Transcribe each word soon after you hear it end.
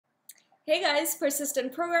Hey guys,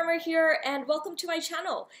 Persistent Programmer here and welcome to my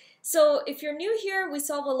channel. So if you're new here, we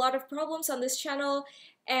solve a lot of problems on this channel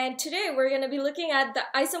and today we're going to be looking at the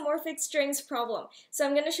isomorphic strings problem. So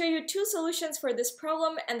I'm going to show you two solutions for this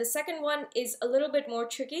problem and the second one is a little bit more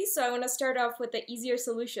tricky, so I want to start off with the easier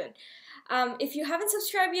solution. If you haven't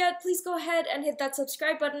subscribed yet, please go ahead and hit that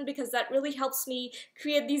subscribe button because that really helps me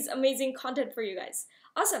create these amazing content for you guys.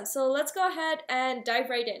 Awesome, so let's go ahead and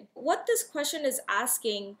dive right in. What this question is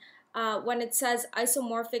asking when it says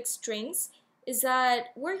isomorphic strings is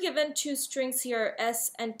that we're given two strings here,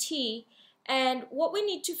 S and T, and what we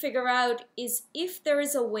need to figure out is if there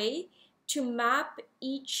is a way to map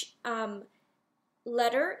each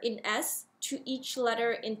letter in S to each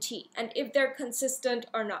letter in T, and if they're consistent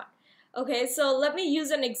or not. Okay, so let me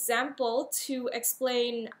use an example to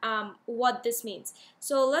explain what this means.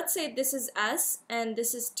 So let's say this is S and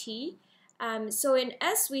this is T. So in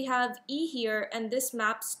S we have E here and this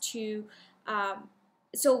maps to,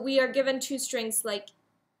 so we are given two strings like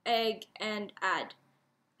egg and add.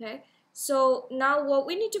 Okay, so now what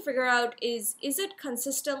we need to figure out is it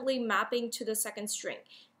consistently mapping to the second string?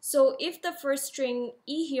 So if the first string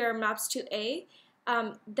E here maps to A,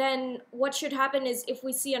 then what should happen is if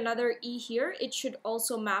we see another E here, it should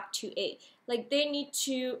also map to A. Like they need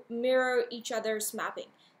to mirror each other's mapping.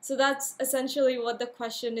 So that's essentially what the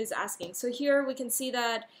question is asking. So here we can see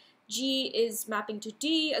that G is mapping to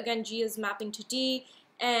D, again G is mapping to D,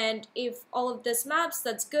 and if all of this maps,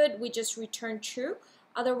 that's good, we just return true.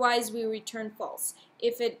 Otherwise we return false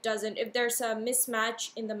if it doesn't, if there's a mismatch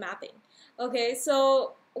in the mapping. Okay,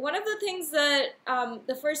 so one of the things that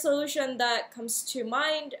the first solution that comes to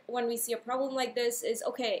mind when we see a problem like this is,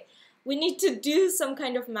 okay, we need to do some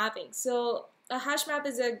kind of mapping. So a hash map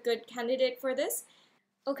is a good candidate for this.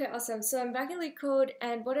 Okay, awesome. So I'm back in Leetcode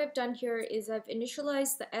and what I've done here is I've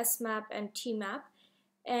initialized the S map and T map.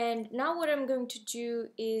 And now what I'm going to do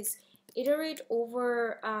is iterate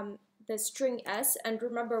over the string S, and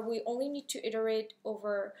remember we only need to iterate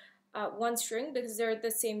over one string because they're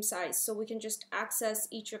the same size, so we can just access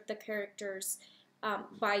each of the characters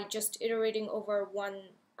by just iterating over one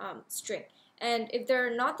string. And if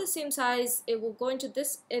they're not the same size, it will go into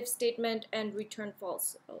this if statement and return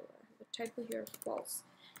false. Oh, I have a typo here, false.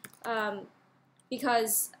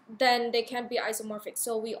 Because then they can't be isomorphic,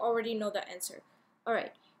 so we already know the answer.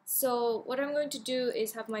 Alright, so what I'm going to do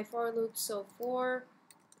is have my for loop, so for,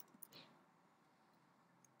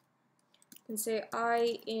 and say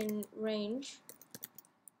I in range,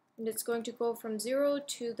 and it's going to go from 0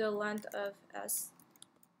 to the length of S.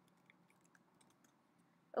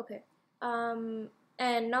 Okay, and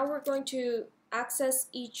now we're going to access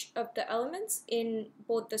each of the elements in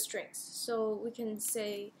both the strings. So we can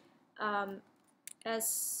say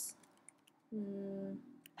S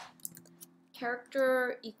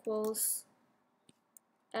character equals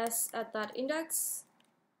S at that index,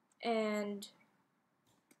 and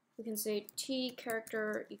we can say T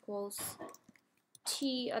character equals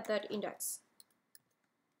T at that index.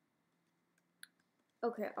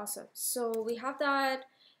 Okay, awesome. So we have that,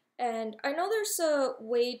 and I know there's a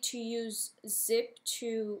way to use zip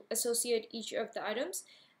to associate each of the items,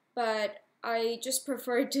 but I just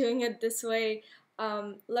prefer doing it this way.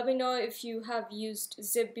 Let me know if you have used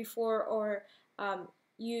zip before or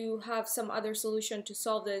you have some other solution to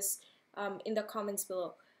solve this in the comments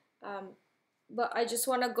below. But I just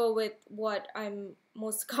want to go with what I'm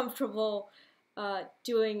most comfortable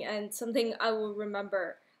doing and something I will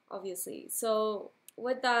remember, obviously. So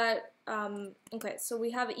with that, okay, so we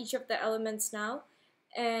have each of the elements now,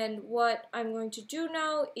 and what I'm going to do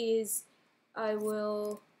now is I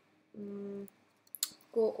will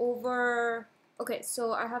go over, okay,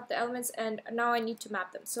 so I have the elements and now I need to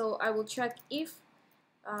map them. So I will check if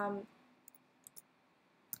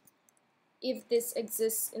this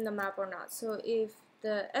exists in the map or not. So if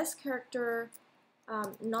the S character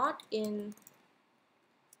not in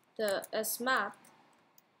the S map,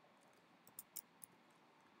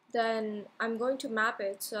 then I'm going to map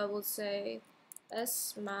it. So I will say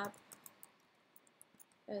S map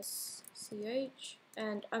SCH,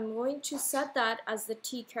 and I'm going to set that as the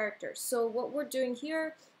T character. So what we're doing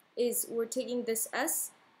here is we're taking this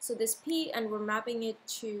S, so this P, and we're mapping it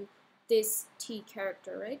to this T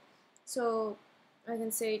character, right? So I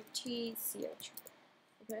can say TCH,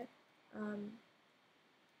 okay?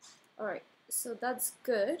 Alright, so that's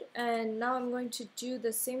good, and now I'm going to do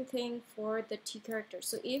the same thing for the T character.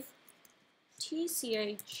 So if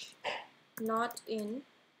TCH not in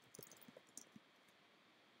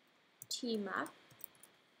T map,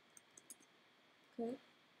 okay,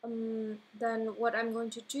 then what I'm going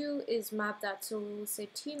to do is map that. So we will say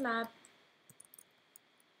T map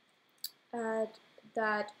add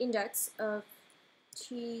that index of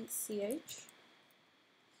TCH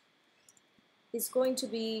is going to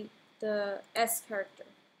be the S character,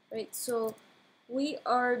 right? So we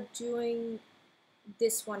are doing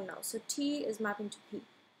this one now. So T is mapping to P,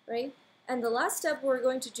 right? And the last step we're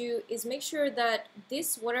going to do is make sure that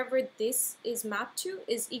this, whatever this is mapped to,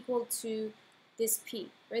 is equal to this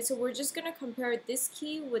P, right? So we're just going to compare this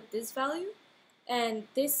key with this value and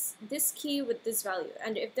this key with this value.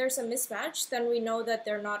 And if there's a mismatch, then we know that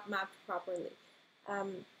they're not mapped properly.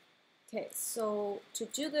 Okay, so to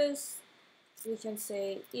do this, we can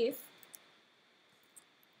say if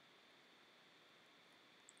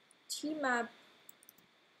tmap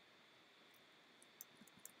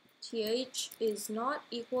th is not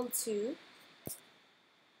equal to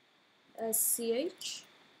sch,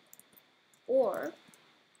 or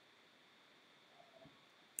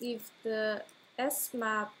if the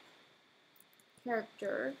smap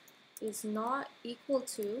character is not equal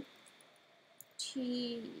to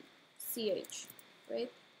tch,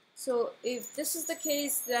 right? So if this is the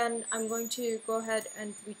case, then I'm going to go ahead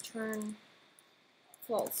and return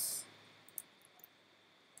false.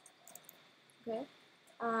 Okay.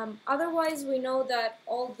 Otherwise, we know that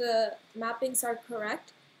all the mappings are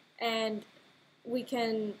correct, and we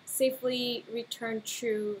can safely return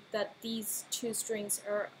true that these two strings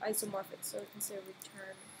are isomorphic. So we can say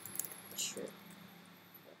return true.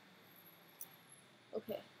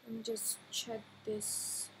 Okay, let me just check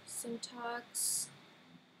this syntax.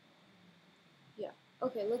 Yeah,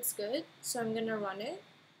 okay, looks good. So I'm gonna run it.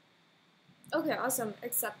 Okay, awesome,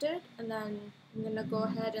 accepted, and then I'm gonna go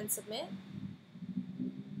ahead and submit.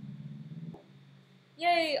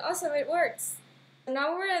 Yay, awesome, it works.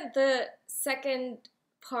 Now we're at the second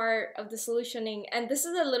part of the solutioning, and this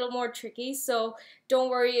is a little more tricky, so don't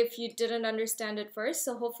worry if you didn't understand it first.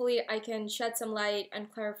 So hopefully I can shed some light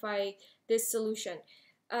and clarify this solution.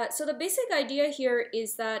 So the basic idea here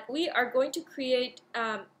is that we are going to create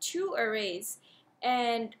two arrays,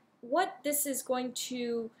 and what this is going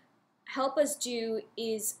to help us do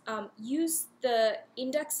is use the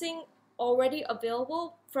indexing already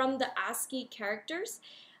available from the ASCII characters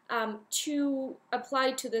to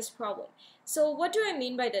apply to this problem. So what do I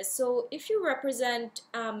mean by this? So if you represent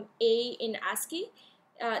A in ASCII,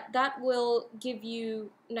 that will give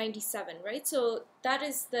you 97, right? So that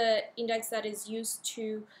is the index that is used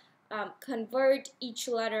to convert each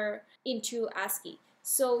letter into ASCII.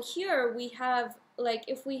 So here we have, like,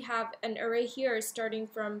 if we have an array here starting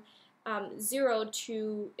from 0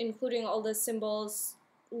 to including all the symbols,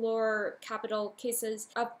 lower capital cases,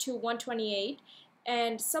 up to 128,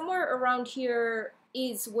 and somewhere around here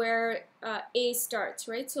is where A starts,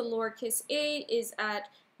 right? So lowercase a is at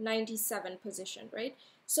 97 position, right?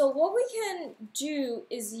 So what we can do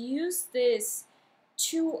is use this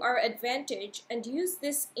to our advantage and use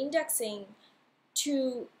this indexing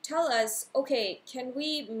to tell us, okay, can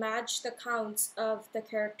we match the counts of the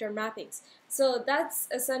character mappings? So that's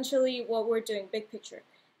essentially what we're doing, big picture.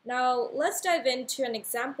 Now let's dive into an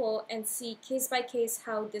example and see case by case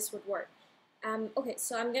how this would work. Okay,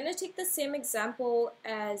 so I'm going to take the same example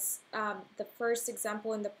as the first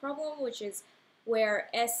example in the problem, which is where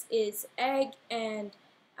S is egg and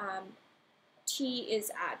T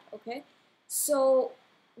is add, okay? So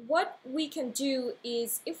what we can do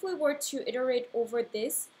is, if we were to iterate over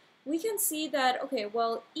this, we can see that, okay,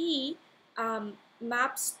 well, E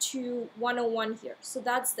maps to 101 here. So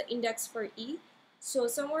that's the index for E. So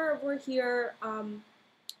somewhere over here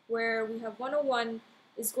where we have 101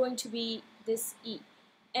 is going to be this E.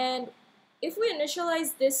 And if we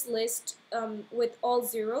initialize this list with all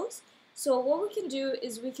zeros, so what we can do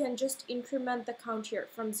is we can just increment the count here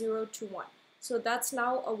from 0 to 1. So that's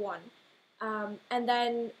now a 1. And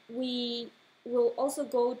then we will also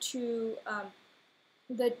go to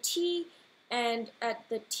the T, and at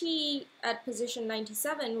the T at position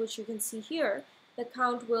 97, which you can see here, the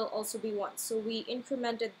count will also be 1. So we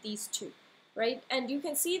incremented these two, right? And you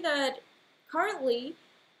can see that currently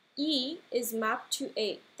E is mapped to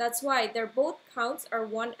A. That's why their both counts are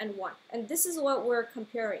 1 and 1. And this is what we're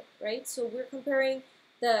comparing, right? So we're comparing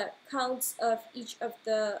the counts of each of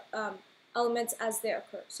the elements as they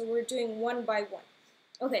occur. So we're doing 1 by 1.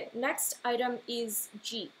 Okay, next item is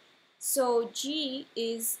G. So G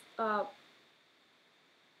is, I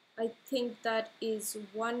think that is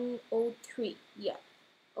 103. Yeah,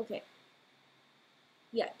 okay.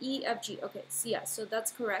 Yeah, E, F, G. Okay, so yeah, so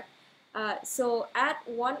that's correct. So at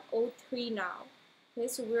 103 now, okay,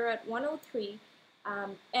 so we're at 103,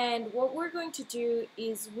 and what we're going to do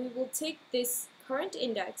is we will take this current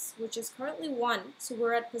index, which is currently 1, so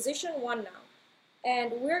we're at position 1 now,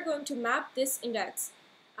 and we're going to map this index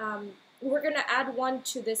we're gonna add 1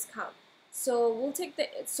 to this count. So we'll take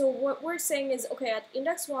so what we're saying is, okay, at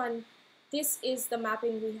index 1, this is the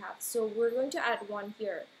mapping we have. So we're going to add 1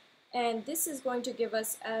 here. And this is going to give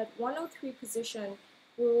us at 103 position,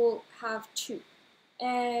 we will have 2.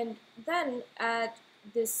 And then at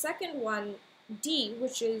the second one, D,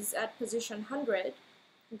 which is at position 100,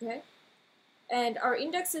 okay, and our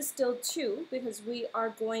index is still 2 because we are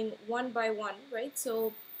going 1 by 1, right?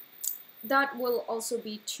 So that will also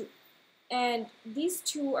be 2. And these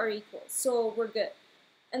two are equal, so we're good.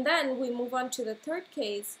 And then we move on to the third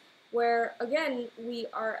case, where again we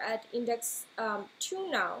are at index 2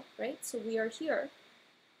 now, right? So we are here.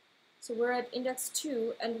 So we're at index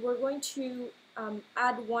 2, and we're going to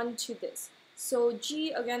add 1 to this. So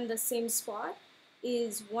G, again, the same spot,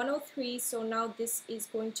 is 103, so now this is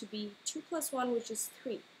going to be 2 plus 1, which is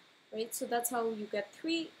 3, right? So that's how you get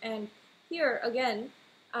 3, and here, again,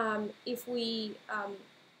 if we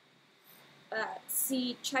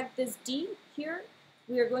check this D here,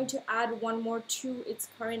 we are going to add 1 more to its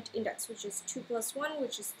current index, which is 2 plus 1,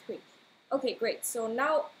 which is 3. Okay, great. So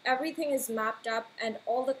now everything is mapped up and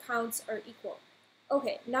all the counts are equal.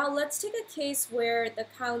 Okay, now let's take a case where the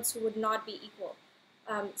counts would not be equal.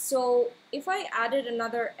 So if I added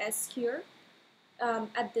another S here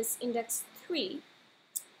at this index 3,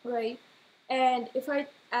 right, and if I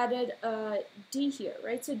added a D here,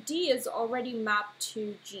 right, so D is already mapped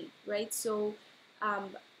to G, right, so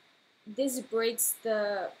this breaks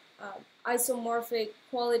the isomorphic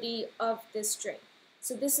quality of this string.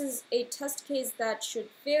 So this is a test case that should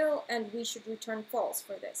fail, and we should return false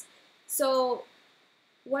for this. So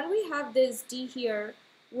when we have this D here,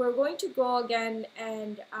 we're going to go again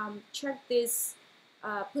and check this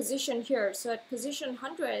position here. So at position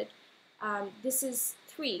 100, this is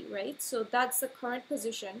 3, right? So that's the current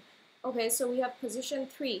position. Okay, so we have position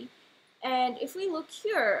 3. And if we look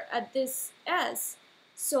here at this S,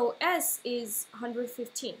 so S is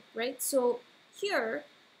 115, right? So here,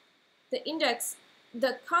 the index,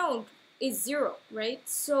 the count is 0, right?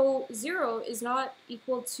 So 0 is not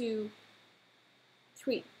equal to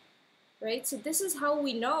 3, right? So this is how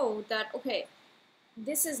we know that, okay,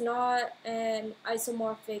 this is not an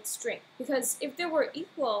isomorphic string, because if they were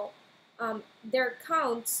equal, their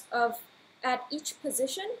counts at each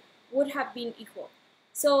position would have been equal.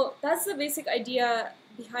 So that's the basic idea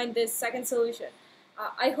behind this second solution.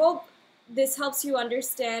 I hope this helps you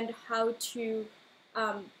understand how to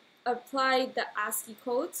apply the ASCII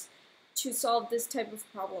codes to solve this type of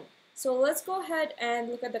problem. So let's go ahead and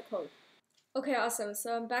look at the code. Okay, awesome.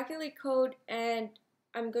 So I'm back in Leetcode, and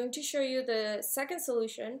I'm going to show you the second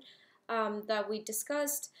solution that we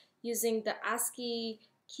discussed using the ASCII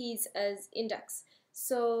keys as index.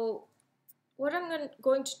 So what I'm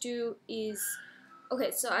going to do is,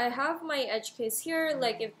 okay, so I have my edge case here.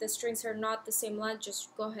 Like if the strings are not the same length,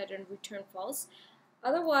 just go ahead and return false.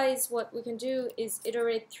 Otherwise, what we can do is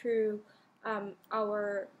iterate through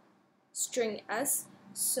our string S.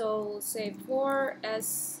 So we'll say for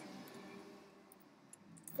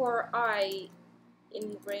I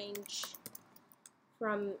in range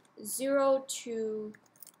from 0 to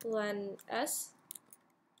len S.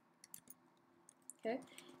 Okay,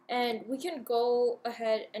 and we can go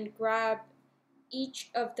ahead and grab each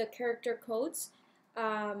of the character codes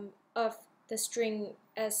of the string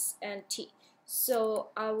S and T. So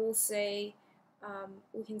I will say,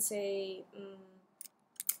 we can say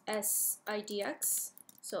S IDX.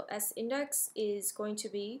 So S index is going to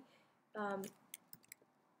be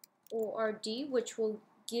ORD, which will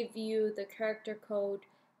give you the character code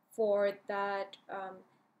for that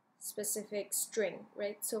specific string,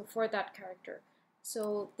 right? So for that character.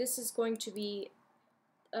 So this is going to be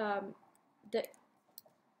the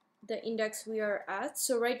index we are at.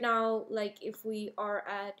 So right now, like if we are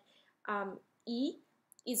at E,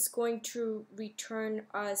 it's going to return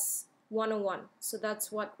us 101. So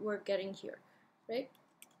that's what we're getting here, right?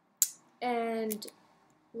 And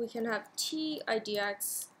we can have T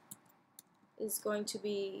IDX is going to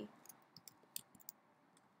be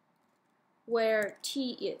where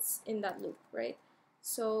T is in that loop, right?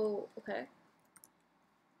 So, okay.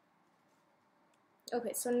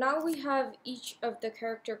 Okay, so now we have each of the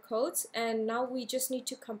character codes, and now we just need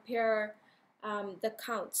to compare the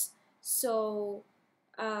counts. So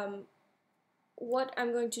what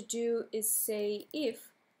I'm going to do is say if,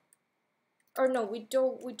 or no, we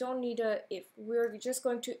don't need a if. We're just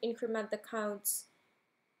going to increment the counts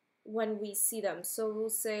when we see them. So we'll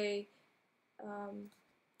say,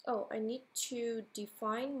 oh, I need to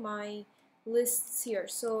define my lists here.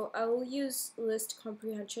 So I will use list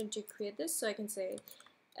comprehension to create this. So I can say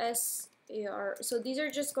SAR. So these are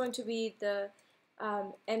just going to be the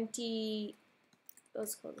empty,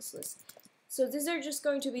 let's call this list. So these are just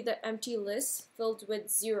going to be the empty lists filled with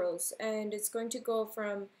zeros, and it's going to go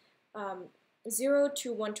from 0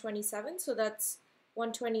 to 127, so that's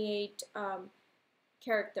 128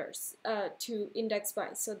 characters to index by.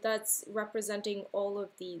 So that's representing all of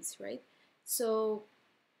these, right? So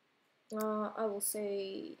I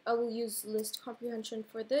will use list comprehension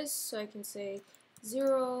for this, so I can say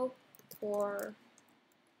 0 for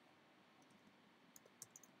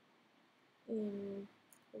in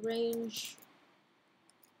range,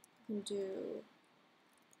 and do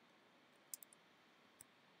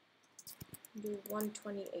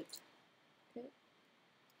 128. Okay,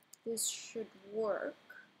 this should work.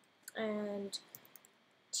 And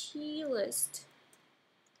T list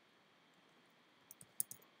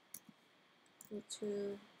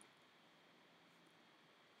to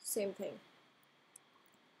same thing.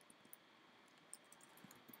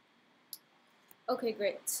 Okay,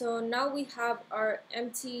 great. So now we have our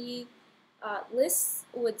empty lists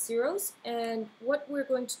with zeros, and what we're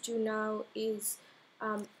going to do now is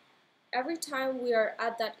every time we are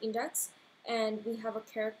at that index and we have a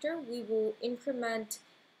character, we will increment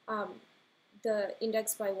the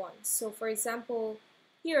index by 1. So for example,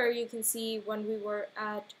 here you can see when we were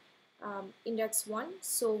at index 1,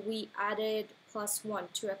 so we added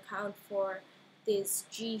 +1 to account for this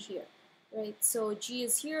G here, right? So G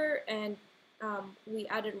is here, and we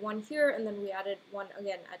added 1 here, and then we added 1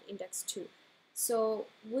 again at index 2. So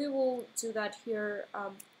we will do that here,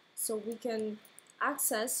 so we can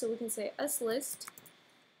access, so we can say slist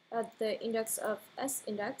at the index of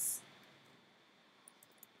sindex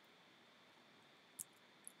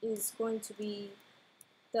is going to be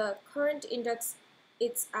the current index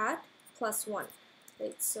it's at +1,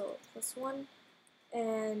 right? So +1,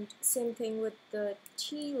 and same thing with the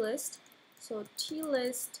T list. So T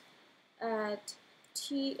list at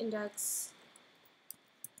T index,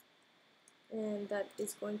 and that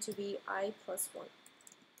is going to be I +1.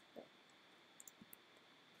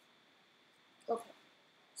 Okay,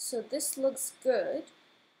 so this looks good.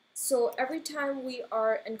 So every time we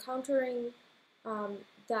are encountering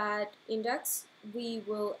that index, we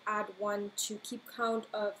will add 1 to keep count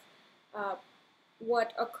of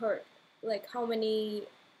what occurred, like how many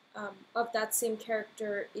of that same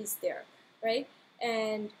character is there, right?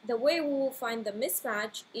 And the way we will find the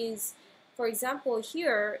mismatch is, for example,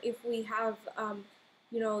 here, if we have,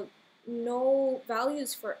 no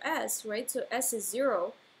values for S, right? So S is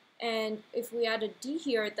 0, and if we add a D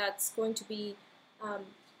here, that's going to be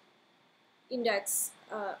index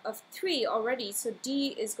of 3 already, so D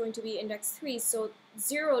is going to be index 3, so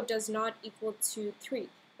 0 does not equal to 3,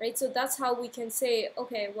 right? So that's how we can say,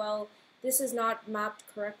 okay, well, this is not mapped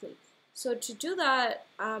correctly. So to do that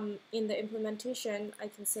in the implementation, I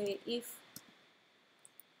can say if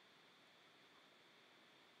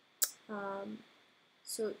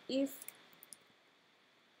if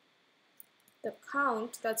the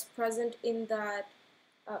count that's present in that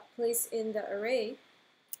place in the array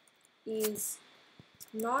is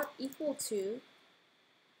not equal to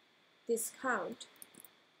this count,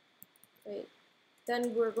 right,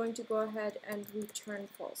 then we're going to go ahead and return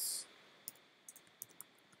false.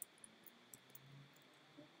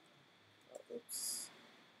 Oops,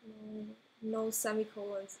 no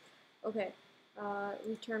semicolons. Okay,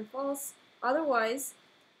 return false. Otherwise,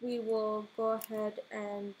 we will go ahead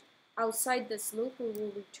and outside this loop, we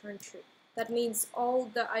will return true. That means all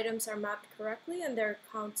the items are mapped correctly and their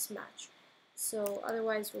counts match. So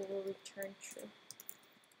otherwise, we will return true.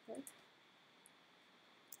 Okay.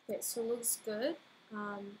 Okay, so looks good.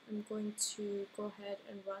 I'm going to go ahead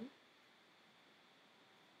and run.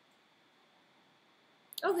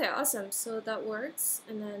 Okay, awesome. So that works,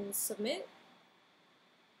 and then submit.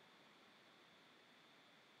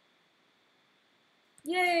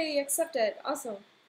 Yay, accepted. Awesome.